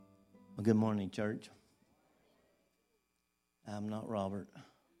Well, good morning, church. I'm not Robert.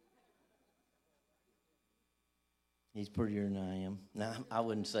 He's prettier than I am. No, I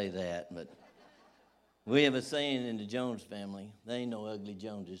wouldn't say that, but we have a saying in the Jones family, there ain't no ugly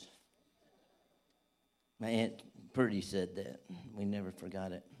Joneses. My Aunt Purdy said that. We never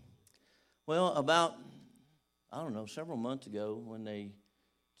forgot it. Well, about, several months ago when they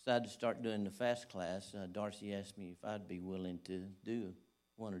decided to start doing the fast class, Darcy asked me if I'd be willing to do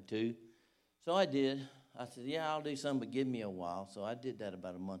one or two. So I did. I said, yeah, I'll do some, but give me a while. So I did that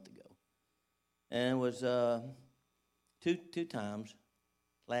about a month ago. And it was two times,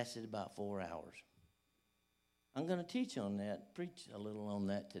 lasted about 4 hours. I'm going to teach on that, preach a little on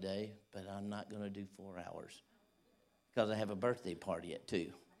that today, but I'm not going to do 4 hours because I have a birthday party at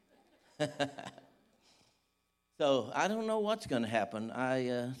 2. So I don't know what's going to happen.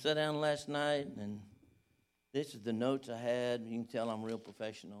 I sat down last night, and this is the notes I had. You can tell I'm real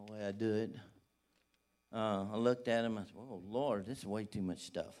professional the way I do it. I looked at them. I said, oh, Lord, this is way too much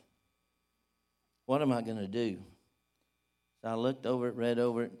stuff. What am I going to do? So I looked over it, read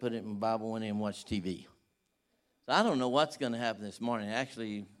over it, put it in my Bible, went in and watched TV. So I don't know what's going to happen this morning.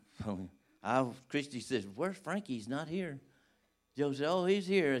 Actually, Christy says, where's Frankie? He's not here. Joe said, oh, he's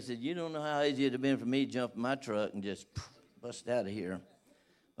here. I said, you don't know how easy it would have been for me to jump in my truck and just bust out of here.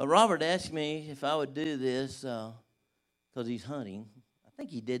 But Robert asked me if I would do this because he's hunting. I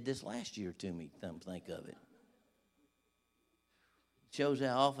think he did this last year to me, come think of it. Shows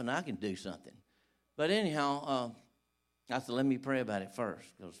how often I can do something. But anyhow, I said, let me pray about it first,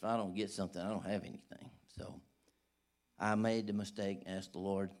 because if I don't get something, I don't have anything. So I made the mistake, asked the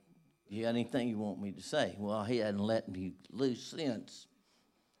Lord, you got anything you want me to say? Well, he hadn't let me loose since.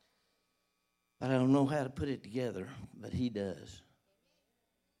 But I don't know how to put it together, but he does.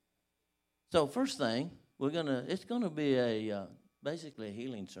 So first thing, it's going to be basically a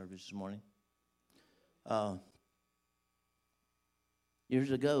healing service this morning.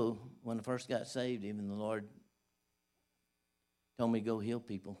 Years ago, when I first got saved, even the Lord told me to go heal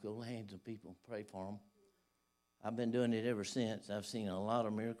people, go lay hands on people, pray for them. I've been doing it ever since. I've seen a lot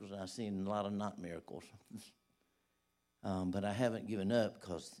of miracles, and I've seen a lot of not miracles. But I haven't given up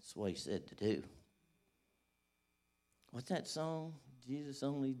because it's what he said to do. What's that song? Jesus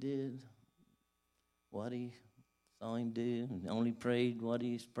only did what he saw him do, and only prayed what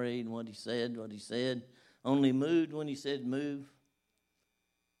he prayed, what he said, only moved when he said move.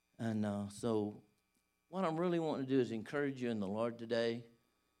 And so what I'm really wanting to do is encourage you in the Lord today.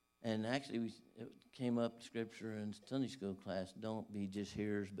 And actually, it came up in Scripture in Sunday school class, don't be just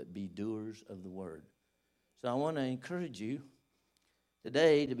hearers, but be doers of the word. So I want to encourage you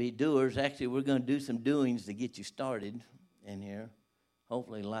today to be doers. Actually, we're going to do some doings to get you started in here.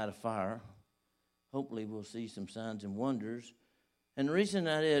 Hopefully light a fire. Hopefully we'll see some signs and wonders. And the reason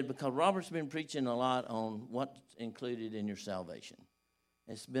that is because Robert's been preaching a lot on what's included in your salvation.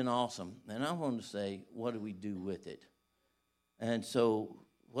 It's been awesome. And I want to say, what do we do with it? And so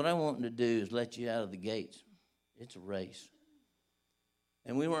what I want to do is let you out of the gates. It's a race.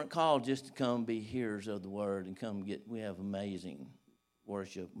 And we weren't called just to come be hearers of the word and we have amazing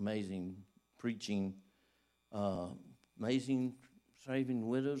worship, amazing preaching, amazing saving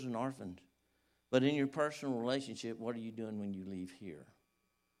widows and orphans. But in your personal relationship, what are you doing when you leave here?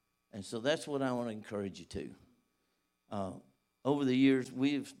 And so that's what I want to encourage you to. Over the years,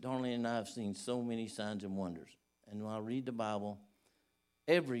 Darlene and I have seen so many signs and wonders. And when I read the Bible,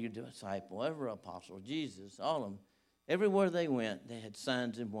 every disciple, every apostle, Jesus, all of them, everywhere they went, they had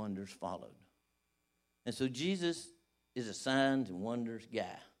signs and wonders followed. And so Jesus is a signs and wonders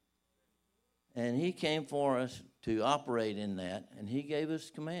guy. And he came for us to operate in that, and he gave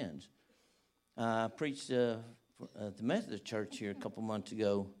us commands. I preached at the Methodist Church here a couple months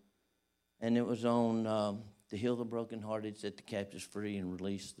ago, and it was on to heal the brokenhearted, set the captives free, and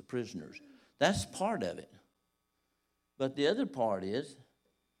release the prisoners. That's part of it. But the other part is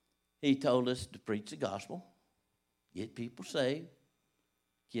he told us to preach the gospel, get people saved,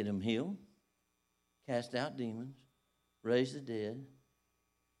 get them healed, cast out demons, raise the dead,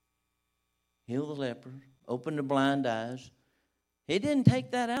 heal the leper, open the blind eyes. He didn't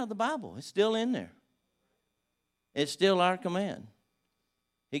take that out of the Bible. It's still in there. It's still our command.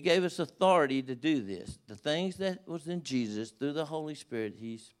 He gave us authority to do this. The things that was in Jesus through the Holy Spirit,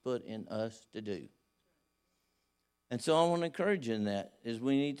 he's put in us to do. And so I want to encourage you in that, is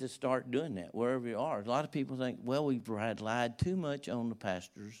we need to start doing that wherever you are. A lot of people think, well, we've relied too much on the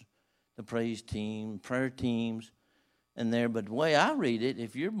pastors, the praise team, prayer teams, and there. But the way I read it,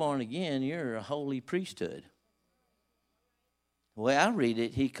 if you're born again, you're a holy priesthood. The way I read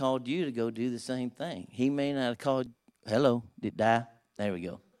it, he called you to go do the same thing. He may not have called, hello, did die? There we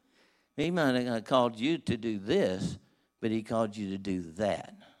go. He might have not called you to do this, but he called you to do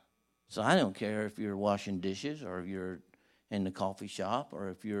that. So I don't care if you're washing dishes or if you're in the coffee shop or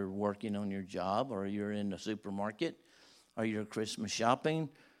if you're working on your job or you're in the supermarket or you're Christmas shopping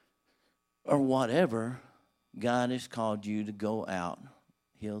or whatever. God has called you to go out,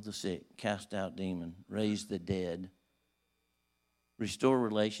 heal the sick, cast out demons, raise the dead, restore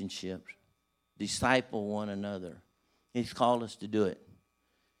relationships, disciple one another. He's called us to do it.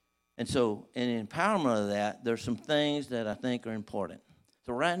 And so in empowerment of that, there's some things that I think are important.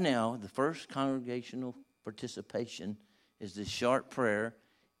 So right now, the first congregational participation is this short prayer.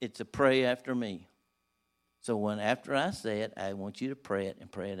 It's a pray after me. So after I say it, I want you to pray it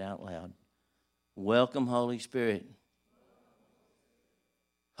and pray it out loud. Welcome, Holy Spirit.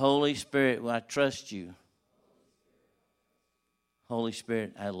 Holy Spirit, I trust you. Holy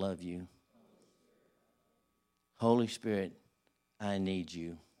Spirit, I love you. Holy Spirit, I need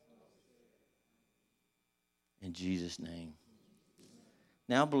you. In Jesus' name.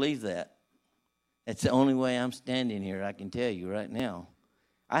 Now believe that. It's the only way I'm standing here, I can tell you right now.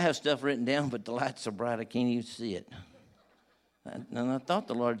 I have stuff written down, but the light's so bright I can't even see it. And I thought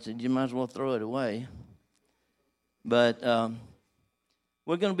the Lord said, you might as well throw it away. But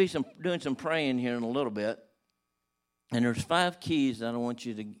we're going to be doing some praying here in a little bit. And there's 5 keys that I want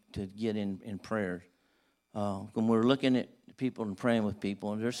you to get in prayer. When we're looking at people and praying with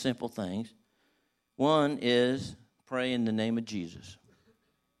people, and they're simple things. One is pray in the name of Jesus.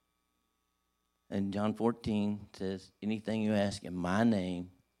 And John 14 says, anything you ask in my name,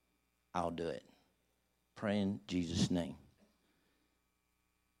 I'll do it. Pray in Jesus' name.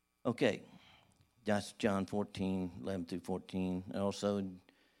 Okay, that's John 14, 11 through 14. Also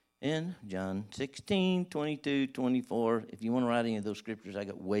in John 16, 22, 24. If you want to write any of those scriptures, I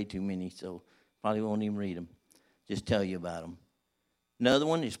got way too many, so probably won't even read them. Just tell you about them. Another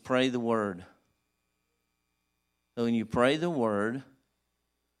one is pray the word. So when you pray the word,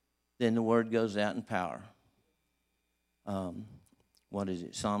 then the word goes out in power. What is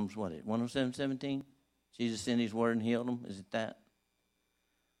it? Psalms, 107:17? Jesus sent his word and healed them. Is it that?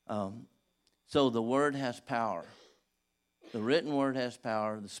 So the word has power. The written word has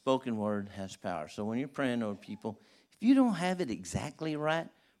power. The spoken word has power. So when you're praying over people, if you don't have it exactly right,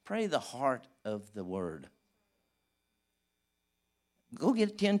 pray the heart of the word. Go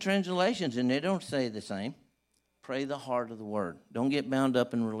get 10 translations, and they don't say the same. Pray the heart of the word. Don't get bound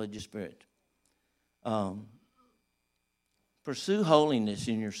up in religious spirit. Pursue holiness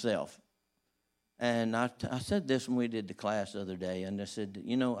in yourself. And I said this when we did the class the other day, and I said,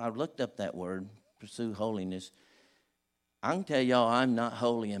 I looked up that word, pursue holiness. I can tell y'all I'm not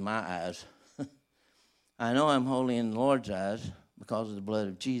holy in my eyes. I know I'm holy in the Lord's eyes because of the blood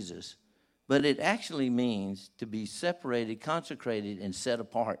of Jesus. But it actually means to be separated, consecrated, and set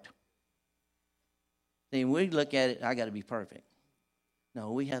apart. Then we look at it, I got to be perfect.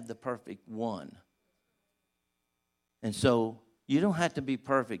 No, we have the perfect one. And so you don't have to be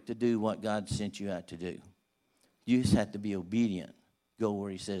perfect to do what God sent you out to do. You just have to be obedient. Go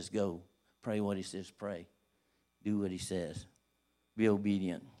where he says go. Pray what he says pray. Do what he says. Be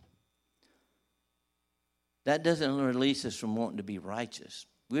obedient. That doesn't release us from wanting to be righteous.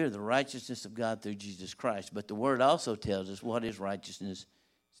 We are the righteousness of God through Jesus Christ. But the word also tells us what is righteousness.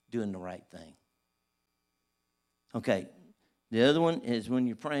 It's doing the right thing. Okay. The other one is when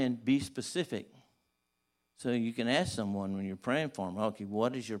you're praying, be specific. So you can ask someone when you're praying for them, okay,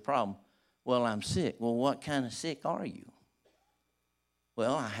 what is your problem? Well, I'm sick. Well, what kind of sick are you?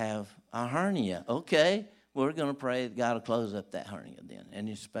 Well, I have a hernia. Okay, we're going to pray that God will close up that hernia then. And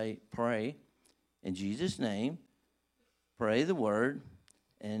just pray in Jesus' name, pray the word,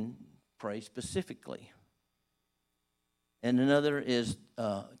 and pray specifically. And another is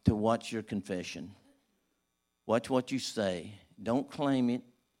to watch your confession. Watch what you say. Don't claim it.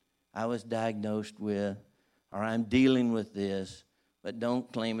 I was diagnosed with, or I'm dealing with this, but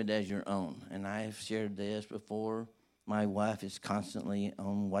don't claim it as your own. And I have shared this before. My wife is constantly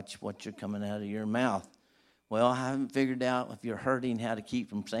on watch what you're coming out of your mouth. Well, I haven't figured out if you're hurting how to keep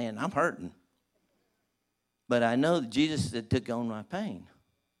from saying, I'm hurting. But I know that Jesus took on my pain.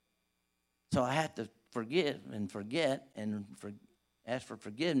 So I have to forgive and forget and ask for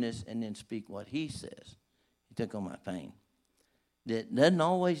forgiveness and then speak what he says. He took on my pain. That doesn't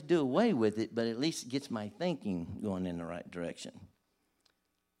always do away with it, but at least it gets my thinking going in the right direction.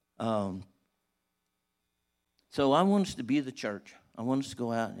 So I want us to be the church. I want us to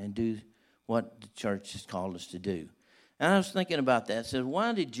go out and do what the church has called us to do. And I was thinking about that. I said,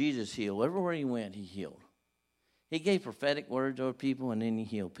 why did Jesus heal? Everywhere he went, he healed. He gave prophetic words over people, and then he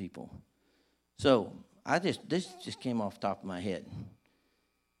healed people. So this just came off the top of my head.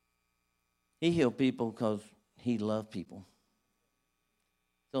 He healed people because he loved people.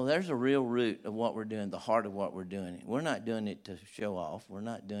 So there's a real root of what we're doing, the heart of what we're doing. We're not doing it to show off. We're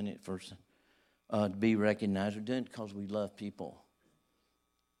not doing it to be recognized. We're doing it because we love people.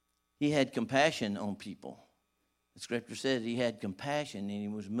 He had compassion on people. The scripture says he had compassion and he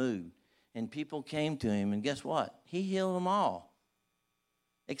was moved. And people came to him, and guess what? He healed them all,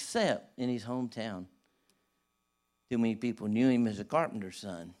 except in his hometown. Too many people knew him as a carpenter's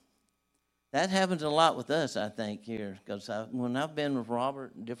son. That happens a lot with us, I think, here. Because when I've been with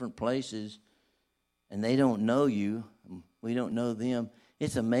Robert in different places, and they don't know you, we don't know them,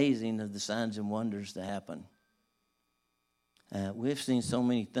 it's amazing of the signs and wonders that happen. We've seen so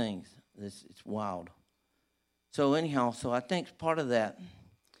many things. It's wild. So anyhow, I think part of that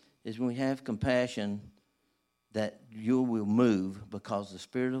is when we have compassion that you will move because the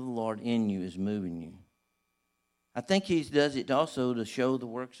Spirit of the Lord in you is moving you. I think he does it also to show the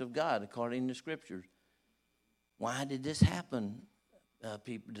works of God according to Scriptures. Why did this happen?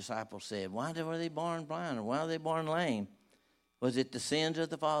 Disciples said. Why were they born blind, or why were they born lame? Was it the sins of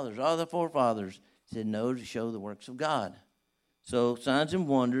the fathers or the forefathers? He said, no, to show the works of God. So signs and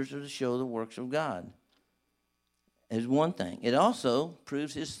wonders are to show the works of God. Is one thing. It also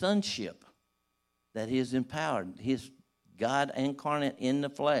proves his sonship, that he is empowered. He is God incarnate in the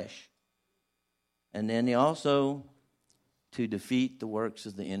flesh. And then he also to defeat the works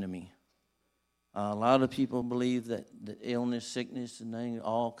of the enemy. A lot of people believe that the illness, sickness, and they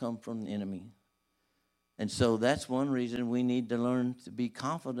all come from the enemy. And so that's one reason we need to learn to be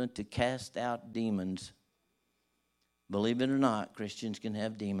confident to cast out demons. Believe it or not, Christians can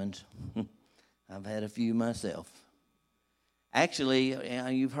have demons. I've had a few myself. Actually,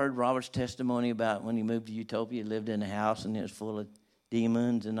 you've heard Robert's testimony about when he moved to Utopia, he lived in a house and it was full of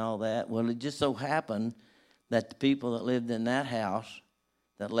demons and all that. Well, it just so happened that the people that lived in that house,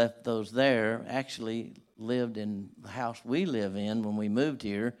 that left those there, actually lived in the house we live in when we moved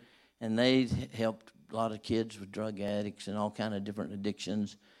here, and they helped a lot of kids with drug addicts and all kind of different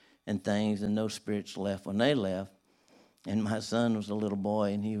addictions and things, and those spirits left when they left. And my son was a little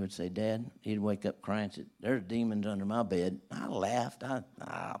boy, and he would say, Dad, he'd wake up crying and say, there's demons under my bed. I laughed.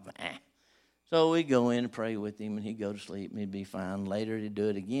 So we'd go in and pray with him, and he'd go to sleep, and he'd be fine. Later, he'd do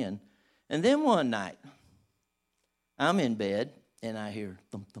it again. And then one night, I'm in bed, and I hear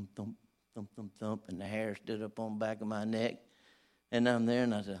thump, thump, thump, thump, thump, thump, and the hair stood up on the back of my neck. And I'm there,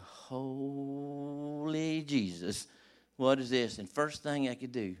 and I said, holy Jesus, what is this? And first thing I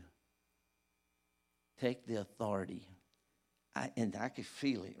could do, take the authority. And I could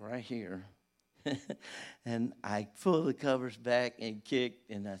feel it right here. And I pulled the covers back and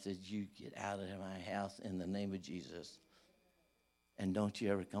kicked, and I said, you get out of my house in the name of Jesus. And don't you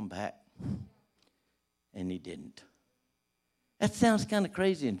ever come back. And he didn't. That sounds kind of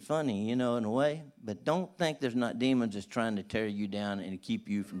crazy and funny, in a way. But don't think there's not demons that's trying to tear you down and keep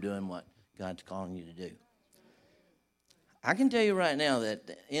you from doing what God's calling you to do. I can tell you right now that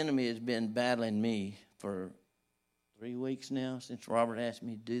the enemy has been battling me for 3 weeks now since Robert asked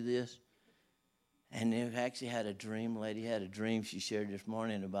me to do this. And they actually had a dream. Lady had a dream she shared this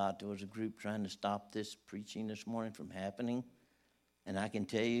morning about there was a group trying to stop this preaching this morning from happening. And I can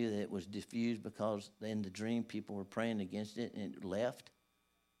tell you that it was diffused because in the dream people were praying against it and it left.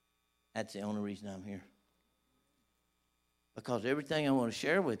 That's the only reason I'm here. Because everything I want to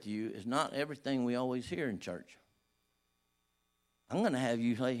share with you is not everything we always hear in church. I'm going to have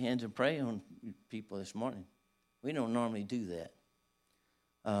you lay hands and pray on people this morning. We don't normally do that.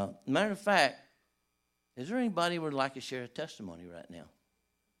 Matter of fact, is there anybody who would like to share a testimony right now?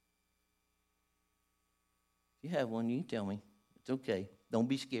 If you have one, you can tell me. It's okay. Don't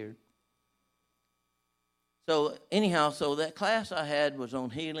be scared. So anyhow, that class I had was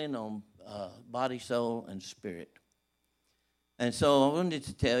on healing, on body, soul, and spirit. And so I wanted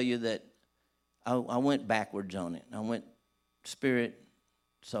to tell you that I went backwards on it. I went spirit,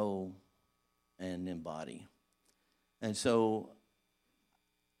 soul, and then body. And so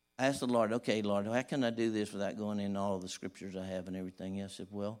I asked the Lord, okay, Lord, how can I do this without going in all the scriptures I have and everything else? I said,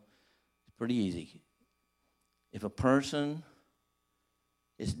 well, it's pretty easy. If a person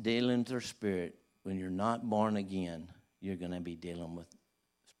is dealing with their spirit, when you're not born again, you're going to be dealing with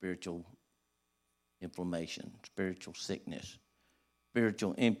spiritual inflammation, spiritual sickness,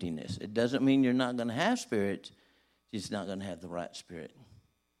 spiritual emptiness. It doesn't mean you're not going to have spirits, you're just not going to have the right spirit.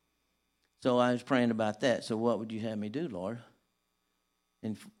 So I was praying about that. So what would you have me do, Lord?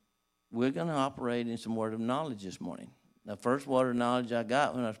 And we're going to operate in some word of knowledge this morning. The first word of knowledge I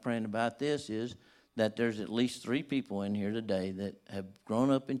got when I was praying about this is that there's at least 3 people in here today that have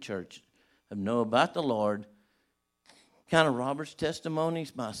grown up in church, have know about the Lord, Kind of Robert's testimony.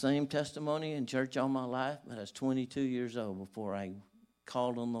 It's my same testimony in church all my life, but I was 22 years old before I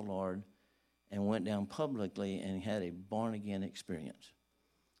called on the Lord and went down publicly and had a born-again experience.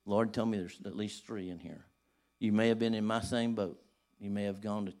 The Lord told me there's at least 3 in here. You may have been in my same boat. You may have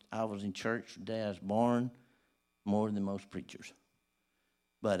gone to, I was in church the day I was born more than most preachers.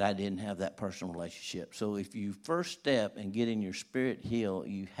 But I didn't have that personal relationship. So if you first step and get in your spirit healed,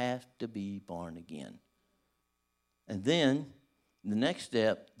 you have to be born again. And then the next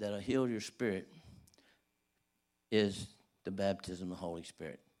step that'll heal your spirit is the baptism of the Holy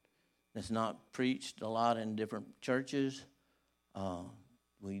Spirit. It's not preached a lot in different churches.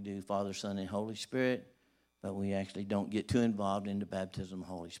 We do Father, Son, and Holy Spirit, but we actually don't get too involved in the baptism of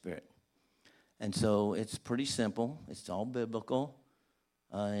the Holy Spirit. And so it's pretty simple. It's all biblical.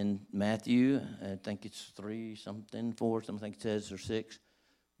 In Matthew, I think it's 3 something, 4 something it says, or 6,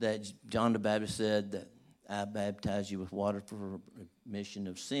 that John the Baptist said that I baptize you with water for remission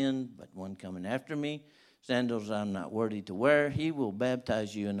of sin, but one coming after me, sandals I'm not worthy to wear, he will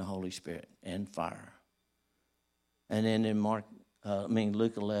baptize you in the Holy Spirit and fire. And then in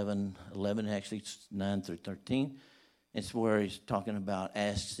Luke 11, actually it's 9 through 13, it's where he's talking about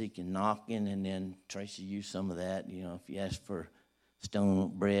ask, seek, and knocking, and then Tracy used some of that. You know, if you ask for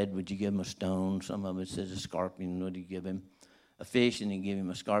stone bread, would you give him a stone? Some of it says a scorpion, would you give him a fish and then give him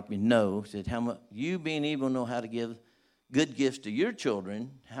a scorpion? No. He said, how much you being evil know how to give good gifts to your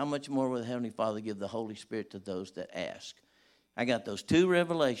children, how much more will the Heavenly Father give the Holy Spirit to those that ask? I got those 2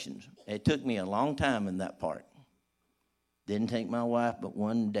 revelations. It took me a long time in that part. Didn't take my wife but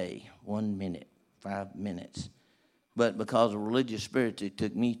 1 day, 1 minute, 5 minutes. But because of religious spirits, it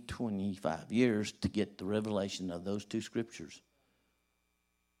took me 25 years to get the revelation of those 2 scriptures.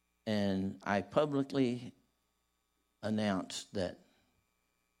 And I publicly announced that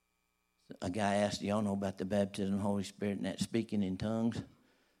a guy asked, y'all know about the baptism of the Holy Spirit and that speaking in tongues?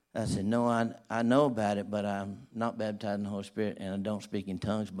 I said, no, I know about it, but I'm not baptized in the Holy Spirit and I don't speak in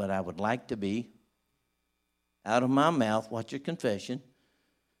tongues, but I would like to be. Out of my mouth, watch your confession.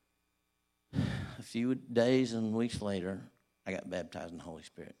 A few days and weeks later, I got baptized in the Holy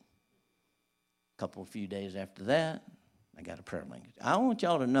Spirit. A few days after that, I got a prayer language. I want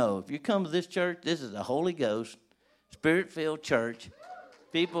y'all to know, if you come to this church, this is a Holy Ghost, Spirit-filled church.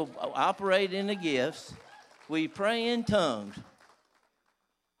 People operate in the gifts. We pray in tongues.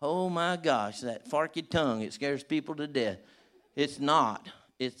 Oh, my gosh, that forked tongue, it scares people to death. It's not.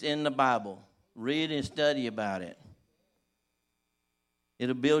 It's in the Bible. Read and study about it.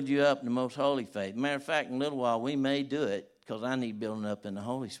 It'll build you up in the most holy faith. Matter of fact, in a little while, we may do it because I need building up in the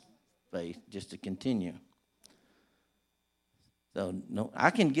holy faith just to continue. So, no, I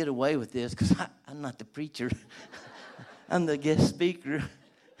can get away with this because I'm not the preacher. I'm the guest speaker.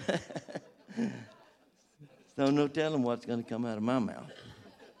 So no telling what's going to come out of my mouth.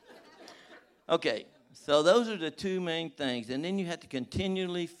 Okay, so those are the 2 main things. And then you have to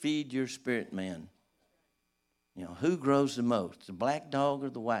continually feed your spirit man. You know, who grows the most, the black dog or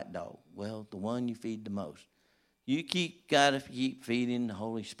the white dog? Well, the one you feed the most. You got to keep feeding the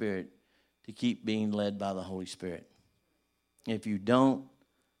Holy Spirit to keep being led by the Holy Spirit. If you don't,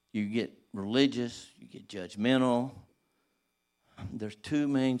 you get religious, you get judgmental. There's 2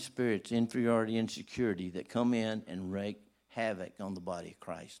 main spirits, inferiority and security, that come in and wreak havoc on the body of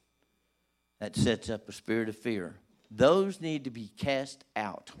Christ. That sets up a spirit of fear. Those need to be cast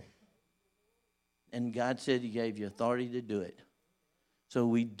out. And God said he gave you authority to do it. So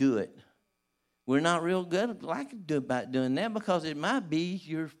we do it. We're not real good about doing that because it might be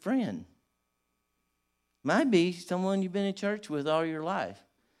your friend. Might be someone you've been in church with all your life.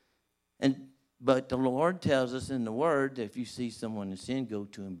 But the Lord tells us in the Word that if you see someone in sin, go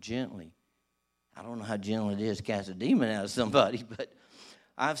to him gently. I don't know how gentle it is to cast a demon out of somebody, but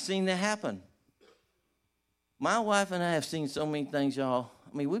I've seen that happen. My wife and I have seen so many things, y'all.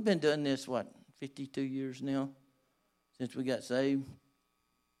 I mean, we've been doing this, 52 years now since we got saved.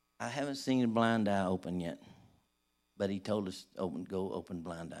 I haven't seen a blind eye open yet, but he told us go open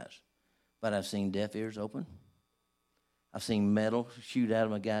blind eyes. But I've seen deaf ears open. I've seen metal shoot out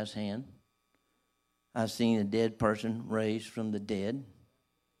of a guy's hand. I've seen a dead person raised from the dead.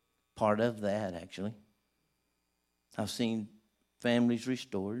 Part of that, actually. I've seen families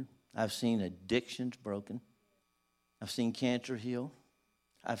restored. I've seen addictions broken. I've seen cancer heal.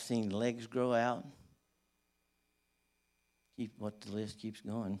 I've seen legs grow out. The list keeps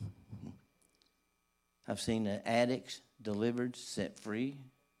going. I've seen the addicts delivered, set free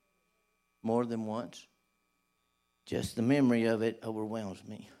more than once. Just the memory of it overwhelms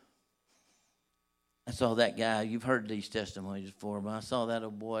me. I saw that guy. You've heard these testimonies before, but I saw that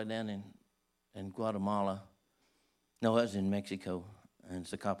old boy down in Guatemala. No, I was in Mexico, in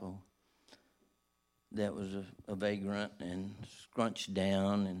Zacapo. That was a vagrant and scrunched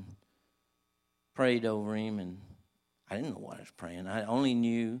down and prayed over him. And I didn't know what I was praying. I only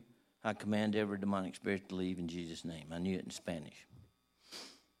knew I command every demonic spirit to leave in Jesus' name. I knew it in Spanish.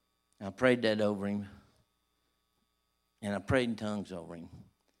 I prayed that over him. And I prayed in tongues over him.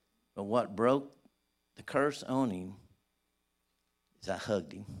 But what broke the curse on him is I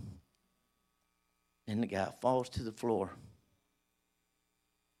hugged him. And the guy falls to the floor.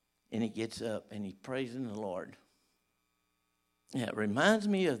 And he gets up and he's praising the Lord. Yeah, it reminds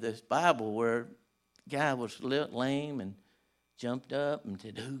me of this Bible where the guy was lame and jumped up and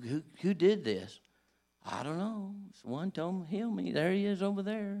said, Who did this? I don't know. Someone told him, heal me. There he is over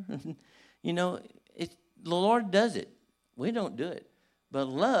there. You know, the Lord does it. We don't do it. But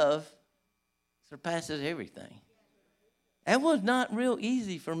love surpasses everything. That was not real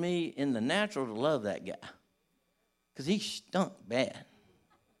easy for me in the natural to love that guy. Because he stunk bad.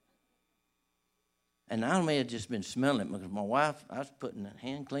 And I may have just been smelling it because my wife, I was putting a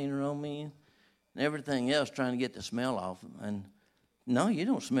hand cleaner on me and everything else trying to get the smell off. And no, you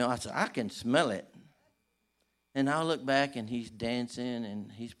don't smell. I said, I can smell it. And I look back and he's dancing and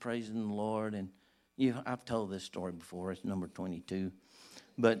he's praising the Lord. And I've told this story before. It's number 22.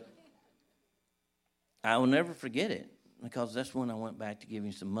 But I will never forget it because that's when I went back to give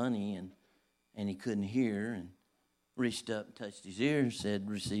him some money and he couldn't hear and reached up and touched his ear and said,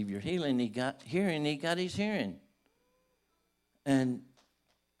 receive your healing. He got hearing. He got his hearing. And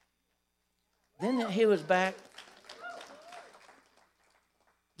then he was back.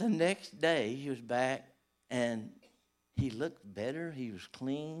 The next day he was back and he looked better. He was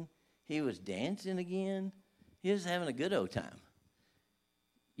clean. He was dancing again. He was having a good old time.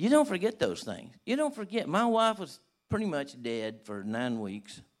 You don't forget those things. You don't forget. My wife was pretty much dead for 9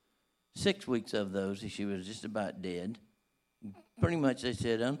 weeks. 6 weeks of those, she was just about dead. Pretty much they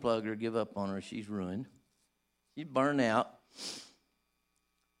said, unplug her, give up on her, she's ruined. She's burned out.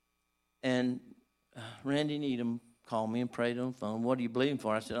 And Randy Needham called me and prayed on the phone. What are you believing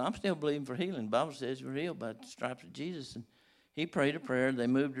for? I said, I'm still believing for healing. The Bible says we're healed by the stripes of Jesus. And he prayed a prayer. They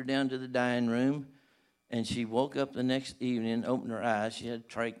moved her down to the dying room. And she woke up the next evening, opened her eyes. She had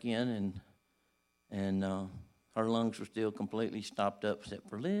trachea and her lungs were still completely stopped up, except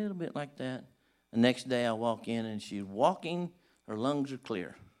for a little bit like that. The next day I walk in, and she's walking. Her lungs are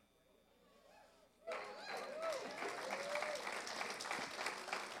clear.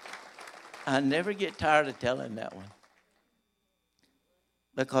 I never get tired of telling that one.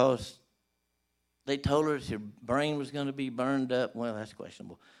 Because they told her her brain was going to be burned up. Well, that's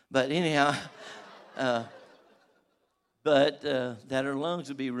questionable. But anyhow, that her lungs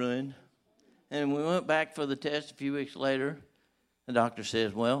would be ruined. And we went back for the test a few weeks later. The doctor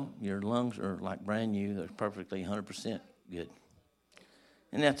says, well, your lungs are like brand new. They're perfectly 100% good.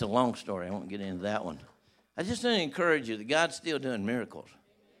 And that's a long story. I won't get into that one. I just want to encourage you that God's still doing miracles.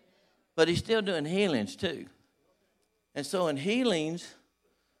 But he's still doing healings too. And so in healings,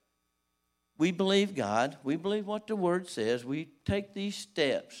 we believe God. We believe what the Word says. We take these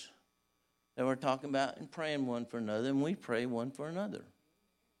steps that we're talking about and praying one for another, and we pray one for another.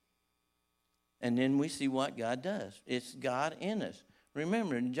 And then we see what God does. It's God in us.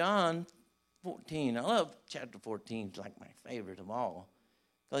 Remember, in John 14, I love chapter 14. It's like my favorite of all.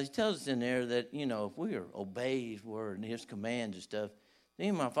 Because he tells us in there that, if we obey his word and his commands and stuff,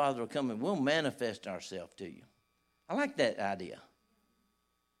 then my Father will come and we'll manifest ourselves to you. I like that idea.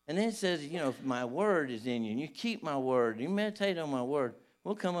 And then it says, if my word is in you and you keep my word, you meditate on my word,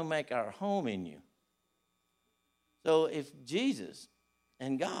 we'll come and make our home in you. So if Jesus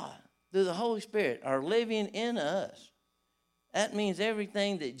and God, through the Holy Spirit, are living in us, that means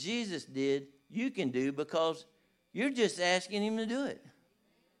everything that Jesus did, you can do because you're just asking him to do it.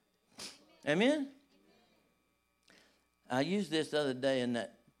 Amen? I used this the other day in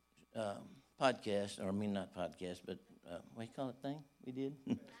that podcast, not podcast, but what do you call it thing we did?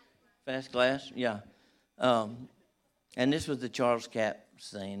 Fast class, yeah. And this was the Charles Capp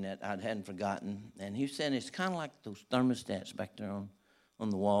saying that I hadn't forgotten. And he was saying it's kind of like those thermostats back there on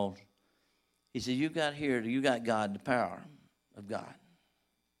the walls. He said, you got God, the power of God.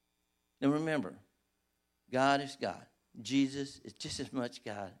 Now remember, God is God. Jesus is just as much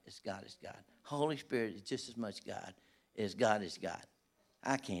God as God is God. Holy Spirit is just as much God as God is God.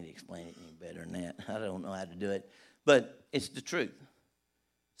 I can't explain it any better than that. I don't know how to do it. But it's the truth.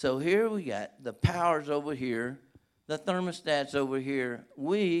 So here we got the powers over here, the thermostats over here.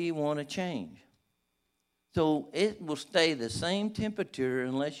 We want to change. So it will stay the same temperature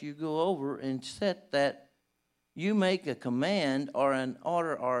unless you go over and set that. You make a command or an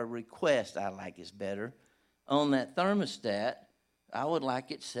order or a request, I like is better, on that thermostat, I would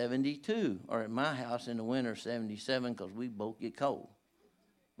like it 72, or at my house in the winter, 77, because we both get cold.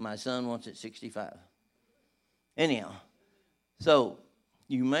 My son wants it 65. Anyhow, so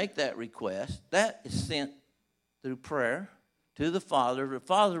you make that request. That is sent through prayer to the Father. The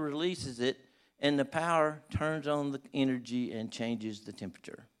Father releases it, and the power turns on the energy and changes the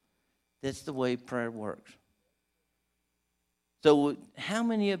temperature. That's the way prayer works. So how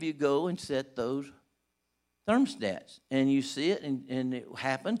many of you go and set those thermostats, and you see it, and it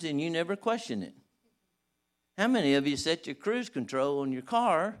happens, and you never question it? How many of you set your cruise control on your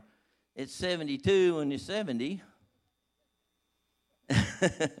car? It's 72 when you're 70,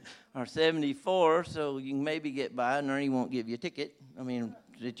 or 74, so you can maybe get by, and Ernie won't give you a ticket. I mean,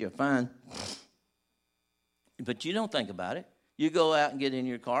 that you're fine. But you don't think about it. You go out and get in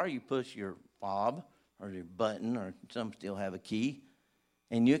your car, you push your fob or your button, or some still have a key,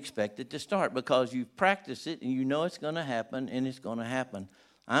 and you expect it to start because you've practiced it and you know it's going to happen, and it's going to happen.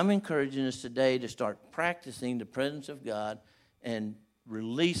 I'm encouraging us today to start practicing the presence of God and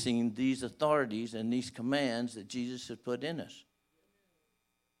releasing these authorities and these commands that Jesus has put in us.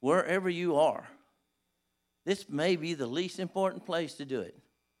 Wherever you are, this may be the least important place to do it.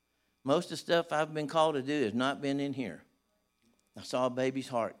 Most of the stuff I've been called to do has not been in here. I saw a baby's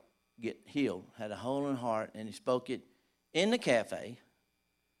heart get healed, had a hole in the heart, and he spoke it in the cafe.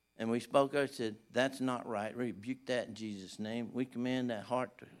 And we spoke, I said, that's not right. Rebuke that in Jesus' name. We command that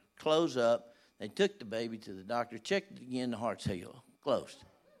heart to close up. They took the baby to the doctor, checked it again, the heart's healed, closed.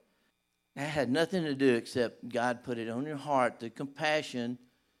 That had nothing to do except God put it on your heart, the compassion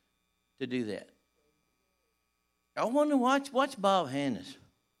to do that. I want to watch Bob Hannes.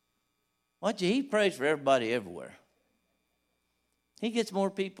 He prays for everybody everywhere. He gets more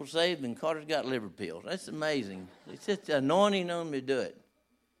people saved than Carter's got liver pills. That's amazing. It's just the anointing on him to do it.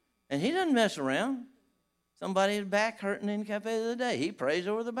 And he doesn't mess around. Somebody had back hurting in the cafe the other day. He prays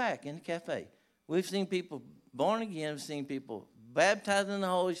over the back in the cafe. We've seen people born again. We've seen people baptized in the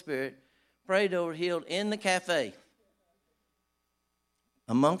Holy Spirit, prayed over, healed in the cafe,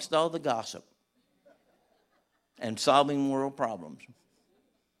 amongst all the gossip and solving world problems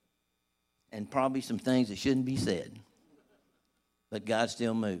and probably some things that shouldn't be said. But God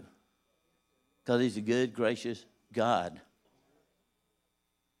still moves because he's a good, gracious God.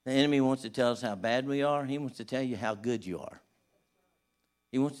 The enemy wants to tell us how bad we are. He wants to tell you how good you are.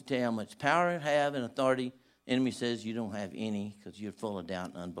 He wants to tell you how much power you have and authority. The enemy says you don't have any because you're full of doubt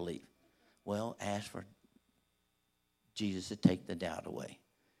and unbelief. Well, ask for Jesus to take the doubt away.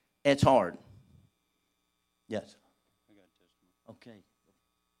 It's hard. Yes. I got a testimony. Okay.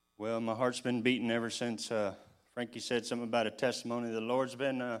 Well, my heart's been beating ever since Frankie said something about a testimony. The Lord's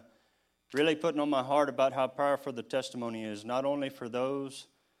been really putting on my heart about how powerful the testimony is, not only for those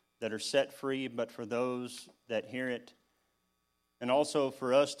that are set free, but for those that hear it. And also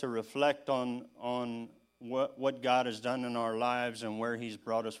for us to reflect on what God has done in our lives and where he's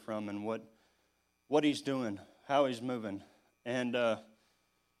brought us from and what he's doing, how he's moving. And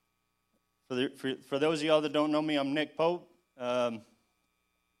for those of y'all that don't know me, I'm Nick Pope.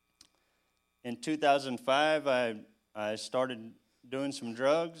 In 2005, I started doing some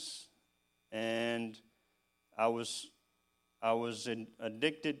drugs, and I was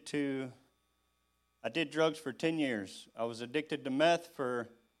addicted to. I did drugs for 10 years. I was addicted to meth for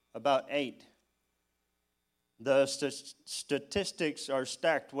about 8. The statistics are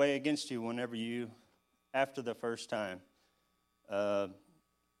stacked way against you whenever after the first time. But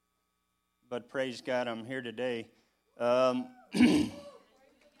praise God, I'm here today.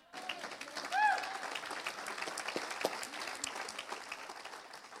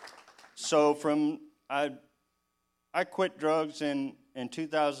 So I quit drugs in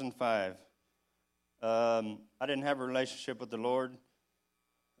 2005. I didn't have a relationship with the Lord.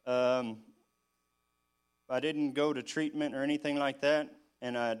 I didn't go to treatment or anything like that,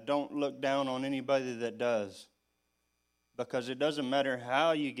 and I don't look down on anybody that does. Because it doesn't matter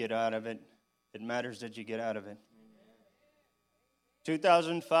how you get out of it, it matters that you get out of it.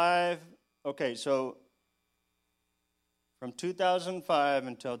 2005, okay, so from 2005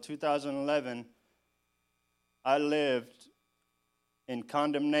 until 2011, I lived in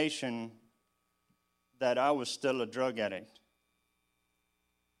condemnation that I was still a drug addict.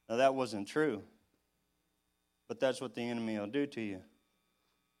 Now, that wasn't true, but that's what the enemy will do to you.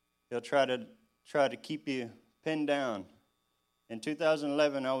 He'll try to keep you pinned down. In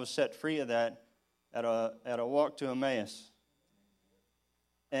 2011, I was set free of that at a walk to Emmaus.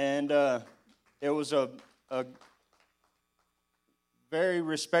 And it was a very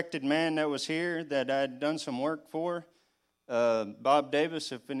respected man that was here that I had done some work for, Bob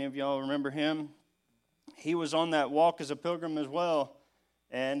Davis, if any of y'all remember him. he was on that walk as a pilgrim as well.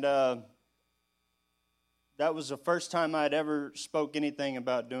 And that was the first time I'd ever spoke anything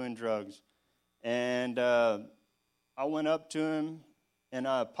about doing drugs. And I went up to him and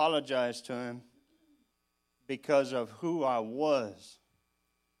I apologized to him because of who I was.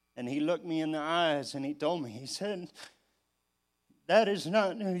 And he looked me in the eyes and he told me, he said, that is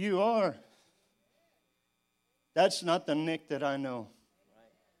not who you are. That's not the Nick that I know.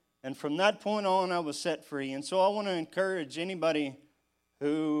 And from that point on, I was set free. And so I want to encourage anybody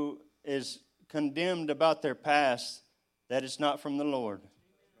who is condemned about their past that it's not from the Lord.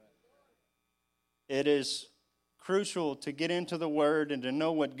 It is crucial to get into the Word and to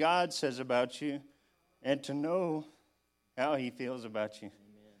know what God says about you and to know how He feels about you.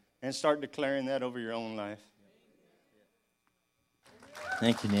 And start declaring that over your own life.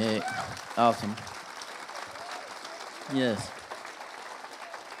 Thank you, Nick. Awesome. Yes.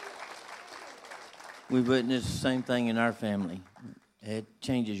 We witnessed the same thing in our family. It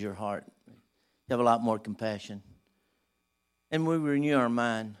changes your heart. You have a lot more compassion. And we renew our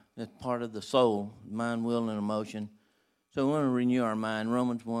mind. That's part of the soul, mind, will, and emotion. So we want to renew our mind.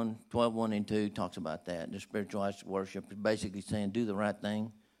 Romans 12, 1 and 2 talks about that. The spiritual acts of worship is basically saying do the right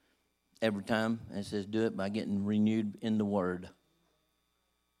thing every time. And it says do it by getting renewed in the Word.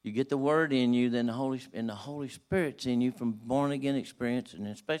 You get the Word in you, then the Holy Spirit's in you from born-again experience, and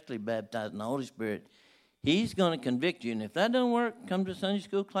especially baptized in the Holy Spirit. He's going to convict you. And if that don't work, come to Sunday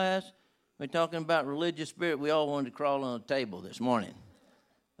school class. We're talking about religious spirit. We all wanted to crawl on a table this morning.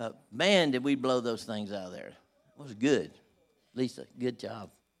 Man, did we blow those things out of there. It was good. Lisa, good job.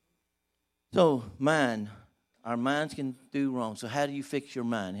 So, mind. Our minds can do wrong. So how do you fix your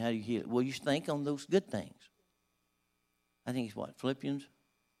mind? How do you heal it? Well, you think on those good things. I think it's what? Philippians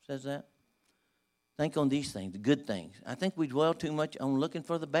says that? Think on these things, the good things. I think we dwell too much on looking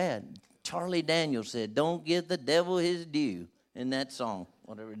for the bad. Charlie Daniels said, don't give the devil his due in that song,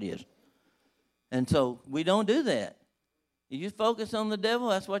 whatever it is. And so we don't do that. If you focus on the devil,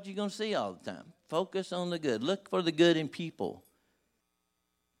 that's what you're going to see all the time. Focus on the good. Look for the good in people.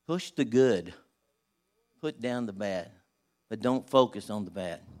 Push the good. Put down the bad. But don't focus on the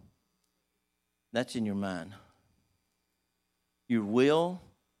bad. That's in your mind. Your will,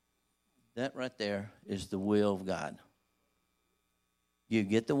 that right there is the will of God. You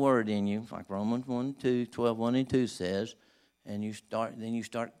get the Word in you, like Romans 12, 1 and 2 says, and you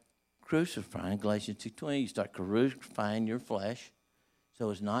start crucifying, Galatians 2:20, you start crucifying your flesh. So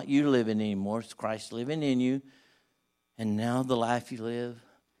it's not you living anymore, it's Christ living in you. And now the life you live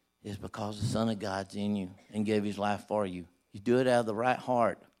is because the Son of God's in you and gave His life for you. You do it out of the right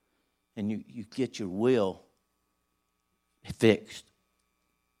heart, and you get your will fixed.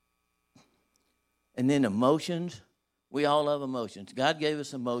 And then emotions. We all love emotions. God gave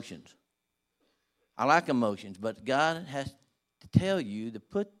us emotions. I like emotions, but God has to tell you to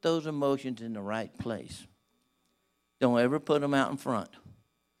put those emotions in the right place. Don't ever put them out in front.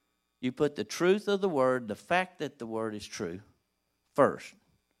 You put the truth of the Word, the fact that the Word is true, first.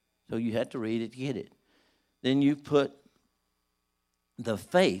 So you have to read it to get it. Then you put the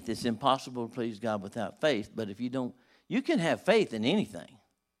faith. It's impossible to please God without faith, but if you don't, you can have faith in anything.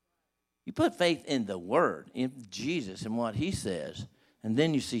 You put faith in the Word, in Jesus and what He says, and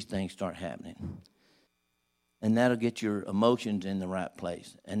then you see things start happening. And that'll get your emotions in the right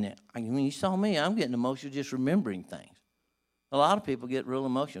place. And I mean, you saw me, I'm getting emotional just remembering things. A lot of people get real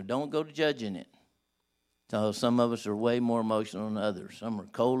emotional. Don't go to judging it. So some of us are way more emotional than others. Some are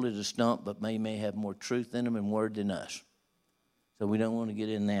cold as a stump, but may have more truth in them and word than us. So we don't want to get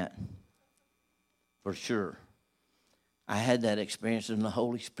in that, for sure. I had that experience in the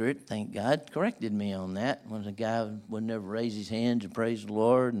Holy Spirit. Thank God corrected me on that. When the guy would never raise his hands and praise the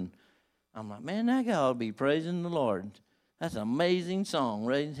Lord. And I'm like, man, that guy ought to be praising the Lord. That's an amazing song,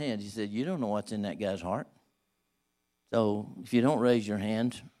 raising his hands. He said, you don't know what's in that guy's heart. So if you don't raise your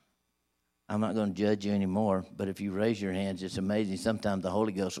hands, I'm not going to judge you anymore. But if you raise your hands, it's amazing. Sometimes the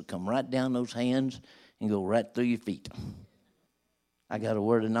Holy Ghost will come right down those hands and go right through your feet. I got a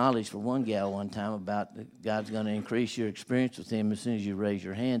word of knowledge for one gal one time about God's going to increase your experience with Him as soon as you raise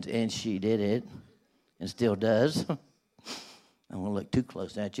your hands, and she did it, and still does. I won't look too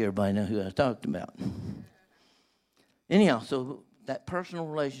close at you. Everybody know who I was talking about. Anyhow, so that personal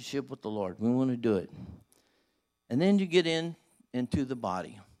relationship with the Lord, we want to do it. And then you get into the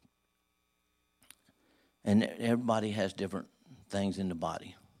body. And everybody has different things in the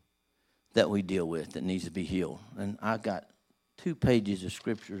body that we deal with that needs to be healed. And I got 2 pages of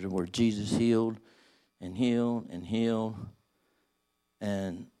scriptures where Jesus healed and healed and healed.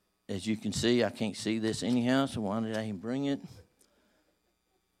 And as you can see, I can't see this anyhow, so why did I even bring it?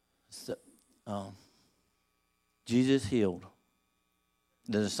 So, Jesus healed.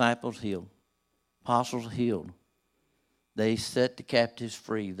 The disciples healed. Apostles healed. They set the captives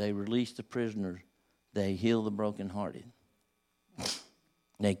free. They released the prisoners. They healed the brokenhearted.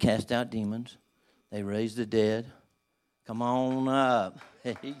 They cast out demons. They raised the dead. Come on up.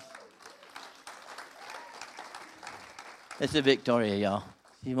 It's a Victoria, y'all.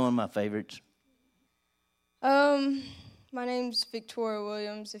 She's one of my favorites. My name's Victoria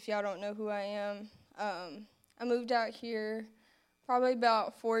Williams, if y'all don't know who I am. I moved out here probably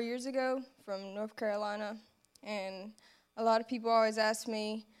about 4 years ago from North Carolina, and a lot of people always ask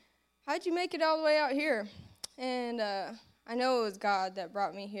me, how'd you make it all the way out here? And I know it was God that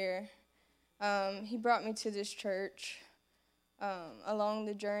brought me here. He brought me to this church along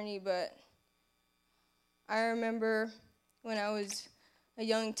the journey, but I remember when I was a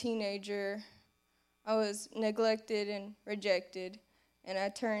young teenager, I was neglected and rejected, and I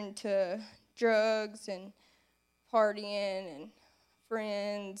turned to drugs and partying and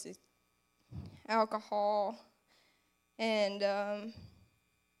friends, alcohol, and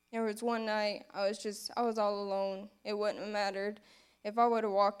there was one night I was all alone. It wouldn't have mattered. If I would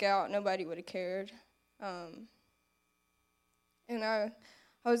have walked out, nobody would have cared. And I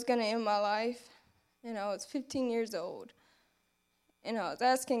was going to end my life, and I was 15 years old. And I was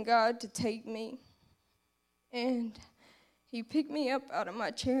asking God to take me. And he picked me up out of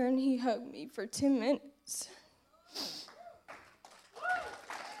my chair, and he hugged me for 10 minutes.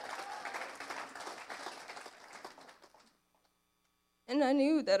 And I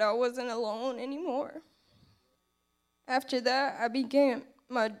knew that I wasn't alone anymore. After that, I began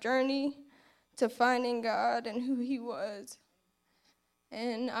my journey to finding God and who he was.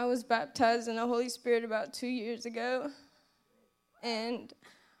 And I was baptized in the Holy Spirit about 2 years ago. And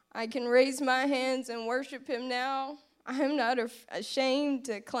I can raise my hands and worship him now. I am not ashamed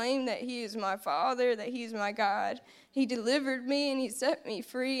to claim that he is my Father, that he is my God. He delivered me and he set me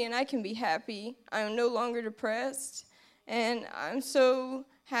free, and I can be happy. I am no longer depressed. And I'm so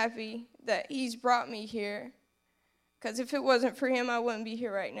happy that he's brought me here. Because if it wasn't for him, I wouldn't be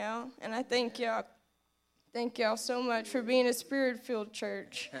here right now. And I thank y'all. Thank y'all so much for being a spirit-filled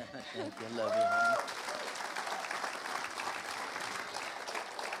church. Thank you. Love you, honey.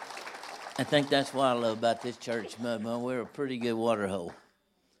 I think that's what I love about this church, Mud. We're a pretty good water hole.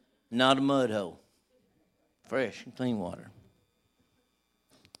 Not a mud hole. Fresh and clean water.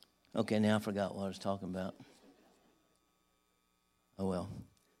 Okay, now I forgot what I was talking about. Oh, well.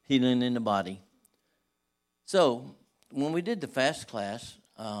 Healing in the body. So, when we did the fast class,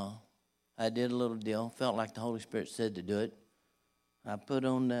 I did a little deal. Felt like the Holy Spirit said to do it. I put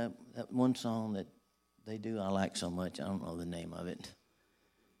on that one song that they do I like so much. I don't know the name of it.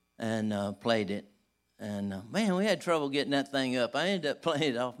 And played it. And, man, we had trouble getting that thing up. I ended up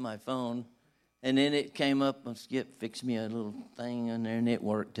playing it off my phone. And then it came up and Skip fixed me a little thing in there, and it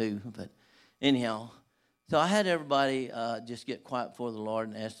worked too. But anyhow, so I had everybody just get quiet before the Lord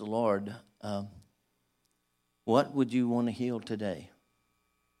and ask the Lord, what would you want to heal today?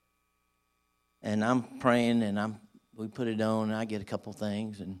 And I'm praying, and we put it on, and I get a couple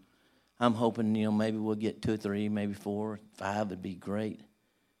things, and I'm hoping, maybe we'll get 2 or 3, maybe 4, 5 would be great.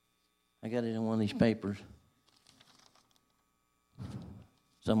 I got it in one of these papers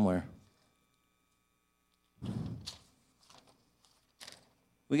somewhere.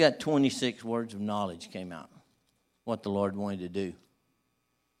 We got 26 words of knowledge came out, what the Lord wanted to do.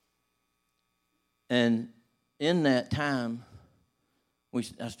 And in that time,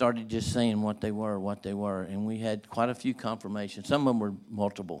 I started just saying what they were, and we had quite a few confirmations. Some of them were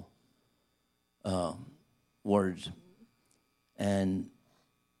multiple words. And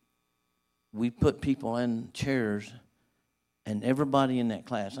we put people in chairs, and everybody in that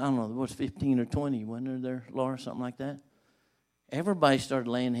class, I don't know, there was 15 or 20, wasn't there, Laura, something like that? Everybody started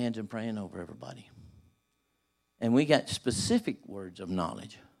laying hands and praying over everybody. And we got specific words of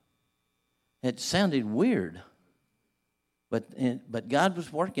knowledge. It sounded weird, but God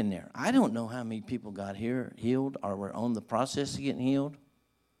was working there. I don't know how many people got here healed or were on the process of getting healed,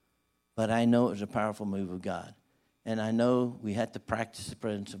 but I know it was a powerful move of God. And I know we had to practice the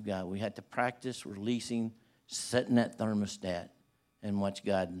presence of God. We had to practice releasing, setting that thermostat, and watch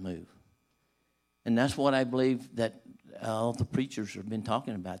God move. And that's what I believe that all the preachers have been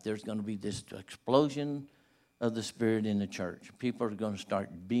talking about. There's going to be this explosion of the Spirit in the church. People are going to start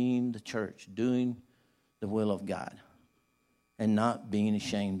being the church, doing the will of God, and not being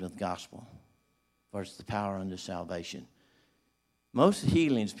ashamed of the gospel, for it's the power unto salvation. Most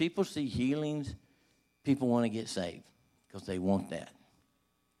healings, people see healings, people want to get saved because they want that.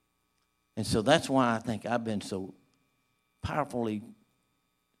 And so that's why I think I've been so powerfully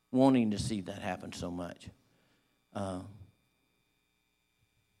wanting to see that happen so much.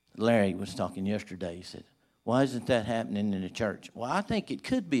 Larry was talking yesterday. He said, why isn't that happening in the church? Well, I think it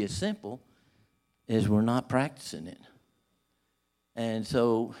could be as simple as we're not practicing it. And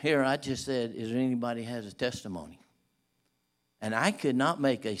so here I just said, is there anybody has a testimony? And I could not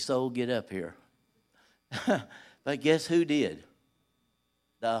make a soul get up here. But guess who did?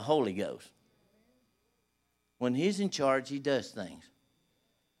 The Holy Ghost. When he's in charge, he does things.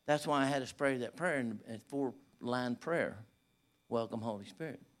 That's why I had to pray that prayer in a 4-line prayer. Welcome, Holy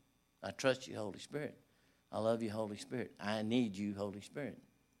Spirit. I trust you, Holy Spirit. I love you, Holy Spirit. I need you, Holy Spirit.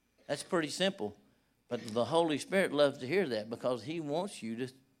 That's pretty simple. But the Holy Spirit loves to hear that because he wants you to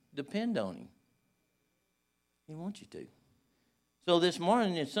depend on him. He wants you to. So this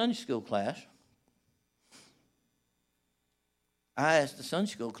morning in Sunday school class, I asked the Sunday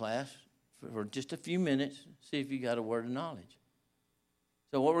school class for just a few minutes, see if you got a word of knowledge.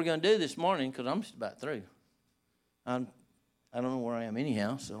 So what we're going to do this morning, because I'm just about through. I don't know where I am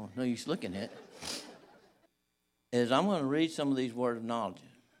anyhow, so no use looking at, is I'm going to read some of these word of knowledge.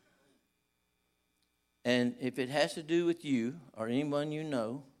 And if it has to do with you or anyone you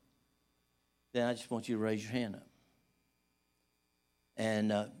know, then I just want you to raise your hand up.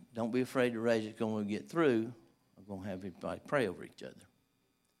 And don't be afraid to raise it when we get through. I'm going to have everybody pray over each other.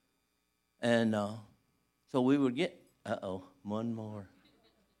 And so we would get, one more.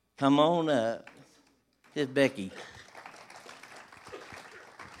 Come on up. Here's Becky.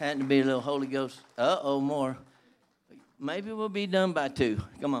 Had to be a little Holy Ghost. More. Maybe we'll be done by 2.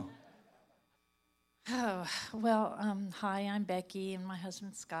 Come on. Oh, well, hi, I'm Becky, and my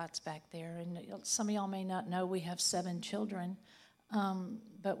husband Scott's back there. And some of y'all may not know we have 7 children,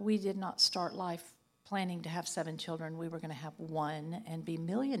 but we did not start life planning to have 7 children. We were going to have 1 and be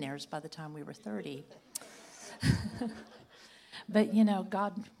millionaires by the time we were 30. But, you know,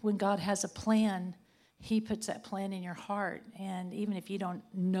 when God has a plan, he puts that plan in your heart. And even if you don't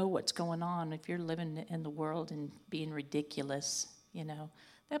know what's going on, if you're living in the world and being ridiculous, you know,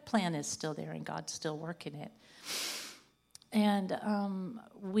 that plan is still there and God's still working it. And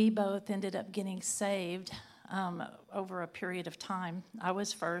we both ended up getting saved over a period of time. I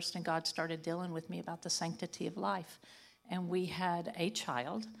was first, and God started dealing with me about the sanctity of life. And we had a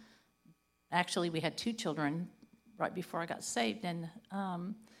child. Actually, we had 2 children right before I got saved. And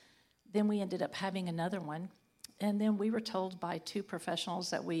then we ended up having another one. And then we were told by 2 professionals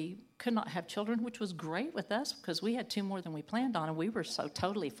that we could not have children, which was great with us because we had 2 more than we planned on, and we were so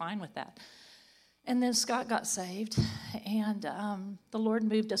totally fine with that. And then Scott got saved, and the Lord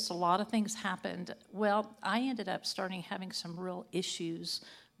moved us. A lot of things happened. Well, I ended up having some real issues,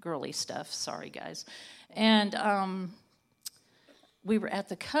 girly stuff. Sorry, guys. And we were at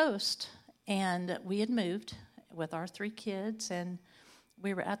the coast, and we had moved with our 3 kids, and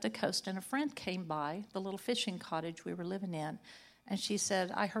we were at the coast, and a friend came by the little fishing cottage we were living in, and she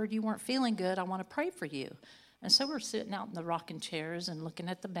said, I heard you weren't feeling good. I want to pray for you. And so we're sitting out in the rocking chairs and looking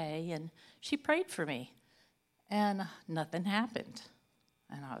at the bay, and she prayed for me, and nothing happened.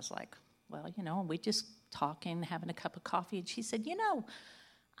 And I was like, well, you know, we just talking, having a cup of coffee, and she said, you know,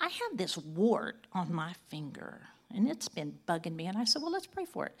 I have this wart on my finger, and it's been bugging me. And I said, well, let's pray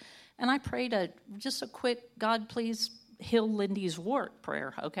for it. And I prayed just a quick, God, please heal Lindy's wart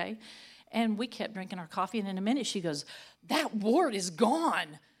prayer, okay? And we kept drinking our coffee, and in a minute she goes, that wart is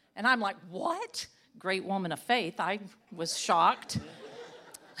gone. And I'm like, what? Great woman of faith. I was shocked.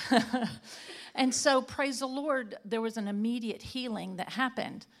 And so, praise the Lord, there was an immediate healing that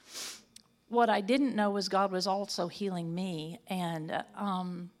happened. What I didn't know was God was also healing me. And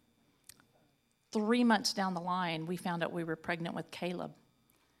 3 months down the line, we found out we were pregnant with Caleb.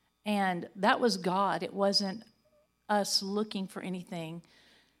 And that was God. It wasn't us looking for anything.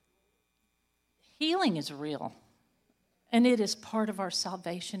 Healing is real, and it is part of our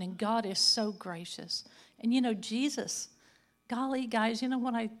salvation, and God is so gracious. And you know, Jesus, golly, guys, you know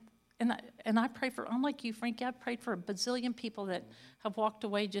what I pray for, unlike you, Frankie, I've prayed for a bazillion people that have walked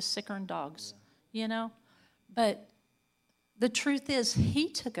away just sicker than dogs, you know? But the truth is, he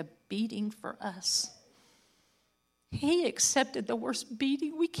took a beating for us. He accepted the worst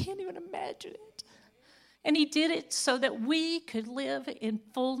beating. We can't even imagine it. And he did it so that we could live in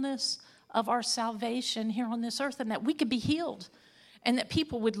fullness of our salvation here on this earth, and that we could be healed, and that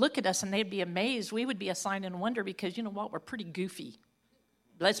people would look at us and they'd be amazed. We would be a sign and wonder because, you know what, we're pretty goofy.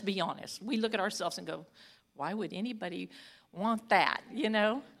 Let's be honest. We look at ourselves and go, why would anybody want that, you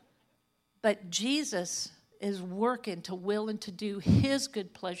know? But Jesus is working to will and to do his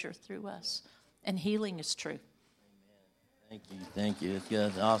good pleasure through us, and healing is true. Amen. Thank you. It's good.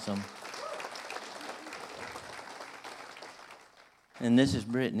 It's awesome. And this is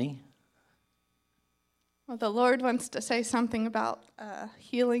Brittany. Well, the Lord wants to say something about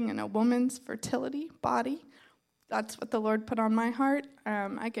healing in a woman's fertility body. That's what the Lord put on my heart.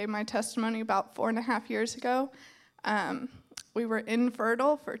 I gave my testimony about 4.5 years ago. We were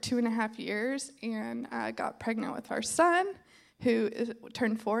infertile for 2.5 years and got pregnant with our son, who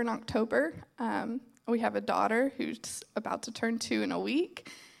turned 4 in October. We have a daughter who's about to turn 2 in a week.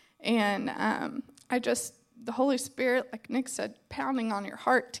 And the Holy Spirit, like Nick said, pounding on your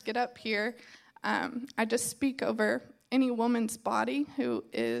heart to get up here. I just speak over any woman's body who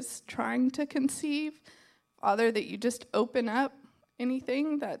is trying to conceive. Father, that you just open up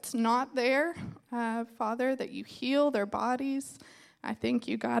anything that's not there. Father, that you heal their bodies. I thank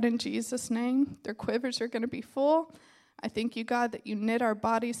you, God, in Jesus' name. Their quivers are going to be full. I thank you, God, that you knit our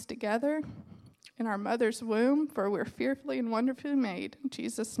bodies together in our mother's womb, for we're fearfully and wonderfully made. In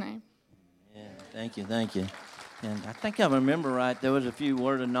Jesus' name. Yeah, thank you. And I think I remember right, there was a few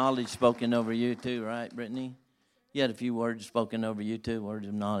words of knowledge spoken over you too, right, Brittany? You had a few words spoken over you too, words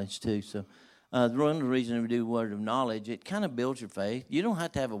of knowledge too. So one of the reasons we do word of knowledge, it kind of builds your faith. You don't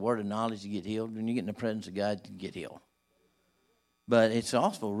have to have a word of knowledge to get healed. When you get in the presence of God, you get healed. But it's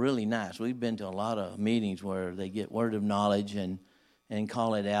also really nice. We've been to a lot of meetings where they get word of knowledge and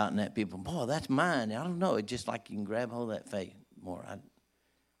call it out and let people, boy, that's mine. I don't know. It's just like you can grab hold of that faith more.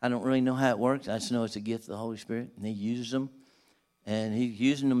 I don't really know how it works. I just know it's a gift of the Holy Spirit, and He uses them. And He's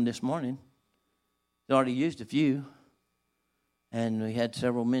using them this morning. He's already used a few, and we had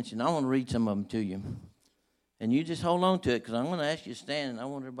several mentioned. I want to read some of them to you. And you just hold on to it, because I'm going to ask you to stand, and I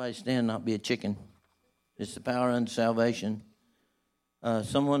want everybody to stand, not be a chicken. It's the power unto salvation.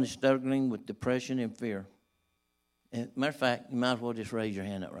 Someone is struggling with depression and fear. Matter of fact, you might as well just raise your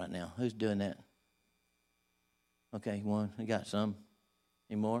hand up right now. Who's doing that? Okay, one. I got some.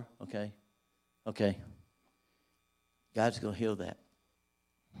 Any more? Okay. God's going to heal that.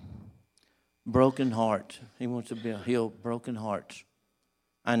 Broken hearts. He wants to heal broken hearts.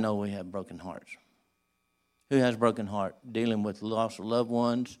 I know we have broken hearts. Who has broken heart? Dealing with loss of loved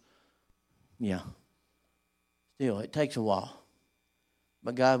ones? Yeah. Still, it takes a while.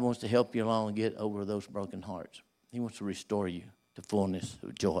 But God wants to help you along and get over those broken hearts. He wants to restore you to fullness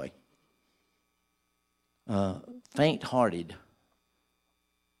of joy. Faint-hearted.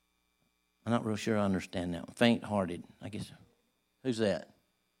 I'm not real sure I understand that one. Faint-hearted, I guess. Who's that?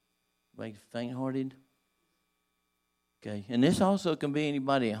 Like faint-hearted? Okay. And this also can be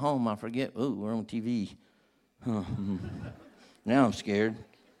anybody at home. I forget. Ooh, we're on TV. Now I'm scared.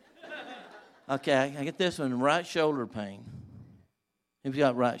 Okay, I get this one. Right shoulder pain. Who's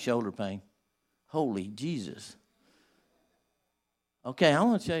got right shoulder pain? Holy Jesus. Okay, I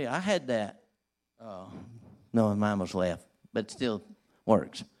want to tell you, I had that. No, mine was left, but it still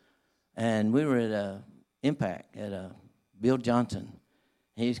works. And we were at Impact at Bill Johnson.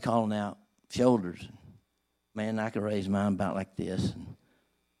 He's calling out shoulders. Man, I could raise mine about like this. And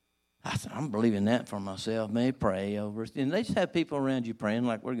I said, I'm believing that for myself. May pray over it. And they just have people around you praying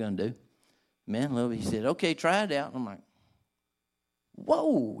like we're going to do. Man, love, he said, okay, try it out. And I'm like,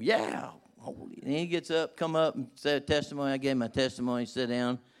 whoa, yeah. Holy. And he gets up, come up and said testimony. I gave my testimony, sit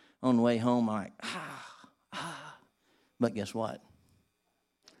down. On the way home, I'm like, But guess what?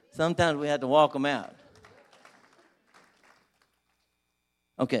 Sometimes we have to walk them out.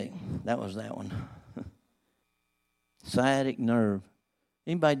 Okay, that was that one. Sciatic nerve.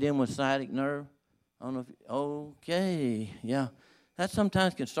 Anybody dealing with sciatic nerve? I don't know if okay, yeah. That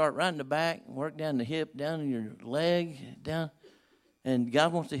sometimes can start right in the back, work down the hip, down in your leg, down. And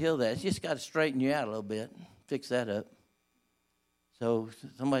God wants to heal that. It's just got to straighten you out a little bit, fix that up. So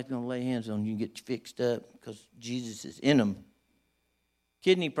somebody's going to lay hands on you and get you fixed up because Jesus is in them.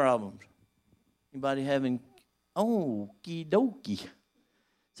 Kidney problems. Anybody having, okie dokie.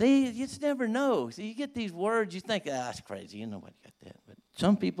 See, you just never know. See, you get these words, you think, that's crazy. Nobody got that. But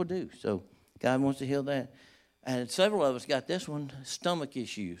some people do. So God wants to heal that. And several of us got this one, stomach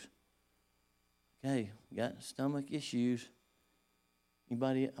issues. Okay, got stomach issues.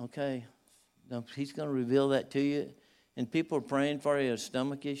 Anybody? Okay. Now, He's going to reveal that to you. And people are praying for you, a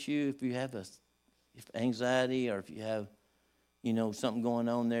stomach issue. If you have anxiety or if you have, something going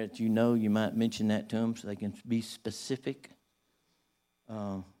on there that you might mention that to them so they can be specific.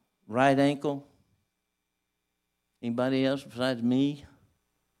 Right ankle. Anybody else besides me?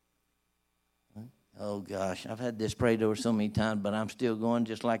 Oh, gosh. I've had this prayed over so many times, but I'm still going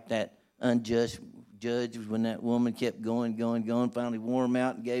just like that unjust judge when that woman kept going, finally wore him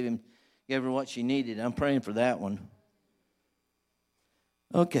out and gave her what she needed. I'm praying for that one.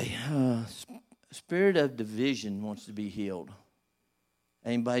 Okay. Spirit of division wants to be healed.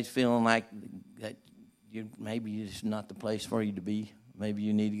 Anybody's feeling like that maybe it's not the place for you to be. Maybe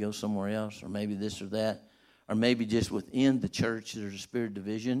you need to go somewhere else, or maybe this or that. or maybe just within the church there's a spirit of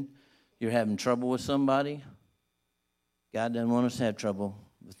division. You're having trouble with somebody. God doesn't want us to have trouble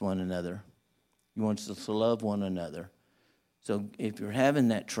with one another. He wants us to love one another. So if you're having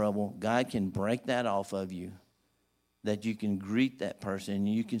that trouble, God can break that off of you, that you can greet that person and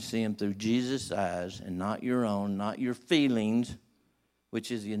you can see him through Jesus' eyes and not your own, not your feelings,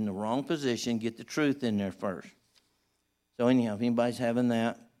 which is in the wrong position. Get the truth in there first. So anyhow, if anybody's having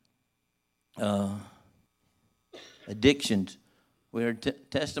that, addictions. We heard two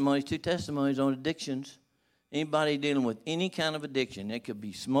testimonies on addictions. Anybody dealing with any kind of addiction, it could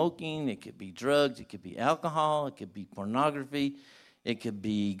be smoking, it could be drugs, it could be alcohol, it could be pornography, it could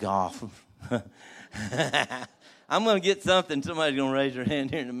be golf. I'm going to get something. Somebody's going to raise their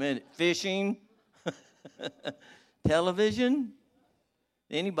hand here in a minute. Fishing, television.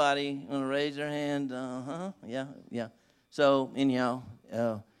 Anybody going to raise their hand? Yeah. So anyhow,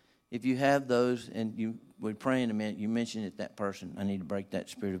 if you have those and we're praying a minute, you mentioned it, that person. I need to break that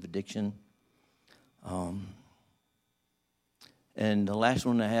spirit of addiction. And the last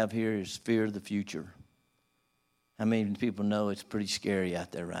one I have here is fear of the future. How many people know it's pretty scary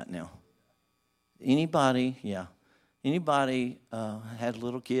out there right now? Anybody, yeah. Anybody has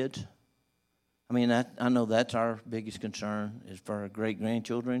little kids? I mean, I know that's our biggest concern is for our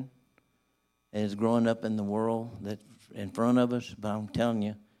great-grandchildren as growing up in the world that's in front of us. But I'm telling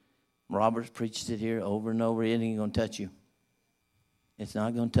you, Robert's preached it here over and over. It ain't going to touch you. It's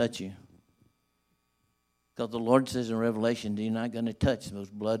not going to touch you. Because the Lord says in Revelation, you're not going to touch those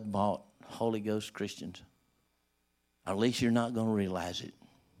blood-bought Holy Ghost Christians. Or at least you're not going to realize it.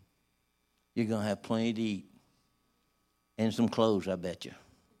 You're going to have plenty to eat. And some clothes, I bet you.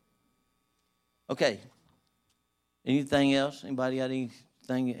 Okay. Anything else? Anybody got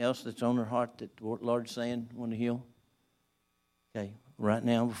anything else that's on their heart that the Lord's saying want to heal? Okay. Right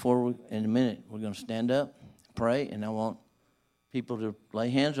now, in a minute, we're going to stand up, pray, and I want people to lay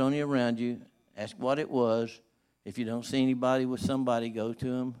hands on you around you. Ask what it was. If you don't see anybody with somebody, go to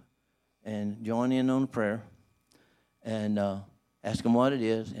them and join in on the prayer. And ask them what it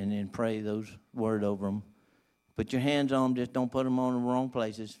is, and then pray those words over them. Put your hands on them. Just don't put them on the wrong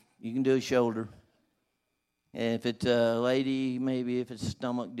places. You can do a shoulder. And if it's a lady, maybe if it's a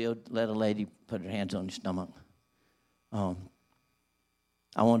stomach deal, let a lady put her hands on your stomach.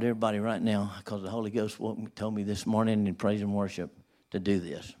 I want everybody right now, because the Holy Ghost told me this morning in praise and worship to do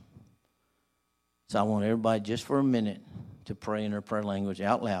this. So I want everybody just for a minute to pray in their prayer language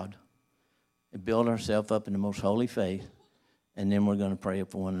out loud and build ourselves up in the most holy faith, and then we're going to pray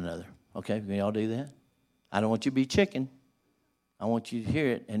for one another. Okay, can y'all do that? I don't want you to be chicken. I want you to hear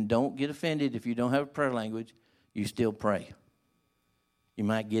it, and don't get offended if you don't have a prayer language. You still pray. You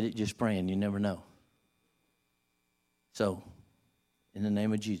might get it just praying. You never know. So, in the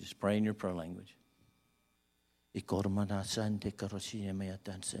name of Jesus, pray in your prayer language. And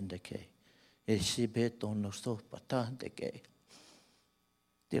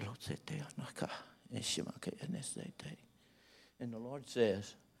the Lord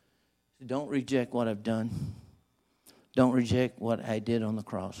says, don't reject what I've done. Don't reject what I did on the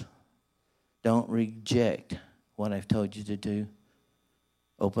cross. Don't reject what I've told you to do.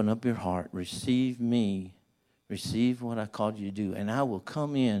 Open up your heart. Receive me. Receive what I called you to do. And I will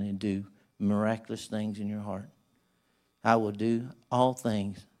come in and do miraculous things in your heart. I will do all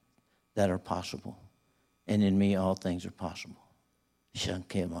things that are possible. And in me, all things are possible.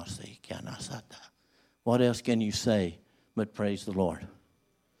 What else can you say but praise the Lord?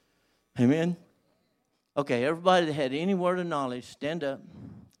 Amen? Okay, everybody that had any word of knowledge, stand up.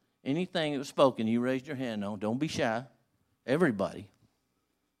 Anything that was spoken, you raised your hand on. Don't be shy. Everybody.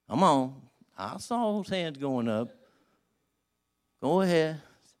 Come on. I saw those hands going up. Go ahead.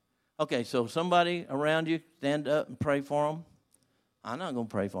 Okay, so somebody around you, stand up and pray for them. I'm not going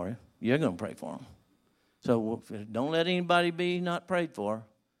to pray for you. You're going to pray for them. So don't let anybody be not prayed for.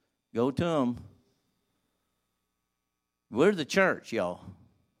 Go to them. We're the church, y'all.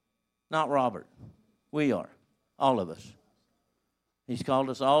 Not Robert. We are. All of us. He's called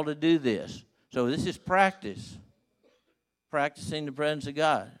us all to do this. So this is practice. Practicing the presence of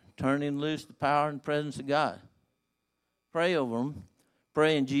God. Turning loose the power and presence of God. Pray over them.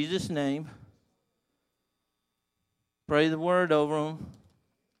 Pray in Jesus' name. Pray the word over them.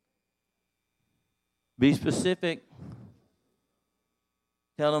 Be specific.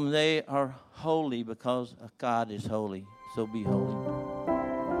 Tell them they are holy because God is holy. So be holy.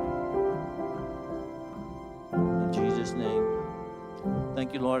 In Jesus' name.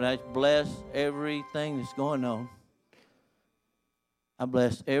 Thank you, Lord. I bless everything that's going on. I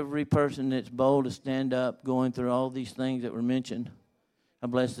bless every person that's bold to stand up going through all these things that were mentioned. I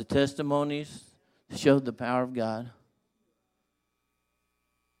bless the testimonies showed the power of God.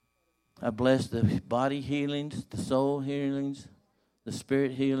 I bless the body healings, the soul healings, the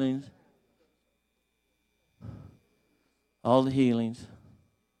spirit healings, all the healings.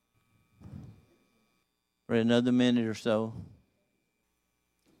 For another minute or so.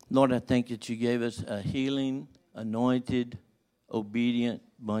 Lord, I thank that you gave us a healing, anointed, obedient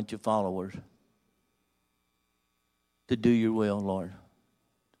bunch of followers to do your will, Lord.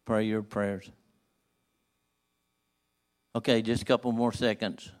 To pray your prayers. Okay, just a couple more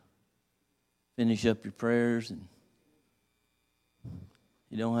seconds. Finish up your prayers. And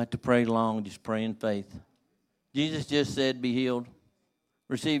you don't have to pray long, just pray in faith. Jesus just said, be healed.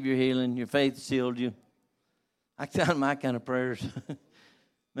 Receive your healing. Your faith sealed you. I found my kind of prayers.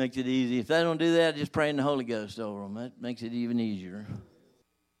 Makes it easy. If they don't do that, just pray in the Holy Ghost over them. That makes it even easier.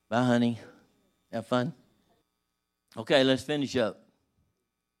 Bye, honey. Have fun. Okay, let's finish up.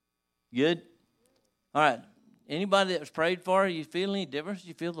 Good? All right. Anybody that was prayed for, you feel any difference? Did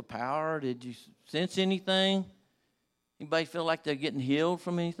you feel the power? Did you sense anything? Anybody feel like they're getting healed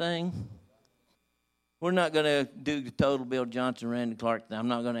from anything? We're not going to do the total Bill Johnson, Randy Clark thing. I'm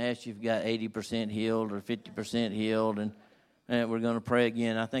not going to ask you if you got 80% healed or 50% healed, and we're going to pray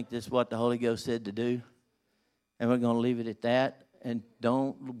again. I think this is what the Holy Ghost said to do, and we're going to leave it at that. And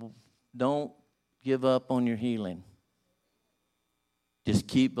don't give up on your healing. Just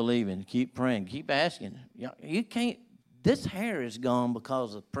keep believing, keep praying, keep asking. You can't. This hair is gone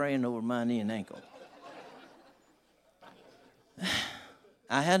because of praying over my knee and ankle.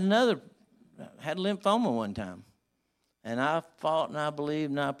 I had lymphoma one time. And I fought and I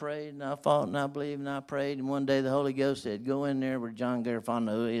believed and I prayed and I fought and I believed and I prayed. And one day the Holy Ghost said, go in there where John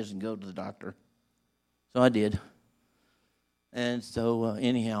Garofano is and go to the doctor. So I did. And so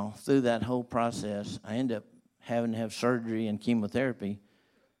anyhow, through that whole process, I ended up having to have surgery and chemotherapy.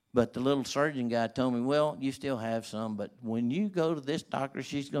 But the little surgeon guy told me, well, you still have some, but when you go to this doctor,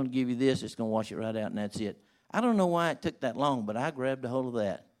 she's going to give you this. It's going to wash it right out, and that's it. I don't know why it took that long, but I grabbed a hold of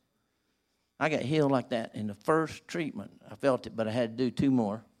that. I got healed like that in the first treatment. I felt it, but I had to do 2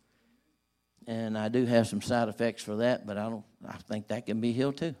 more. And I do have some side effects for that, but I think that can be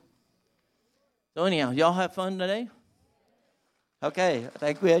healed too. So anyhow, y'all have fun today? Okay, I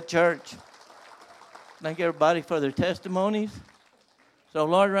think we had church. Thank everybody for their testimonies. So,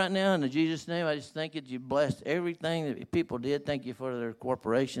 Lord, right now, in Jesus' name, I just thank you that you blessed everything that people did. Thank you for their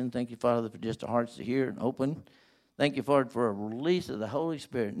cooperation. Thank you, Father, for just our hearts to hear and open. Thank you, Father, for a release of the Holy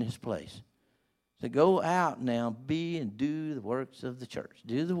Spirit in this place. So go out now, be and do the works of the church.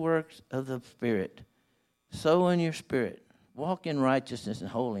 Do the works of the Spirit. Sow in your spirit. Walk in righteousness and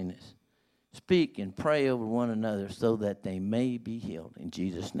holiness. Speak and pray over one another so that they may be healed. In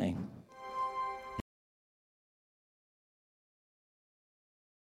Jesus' name.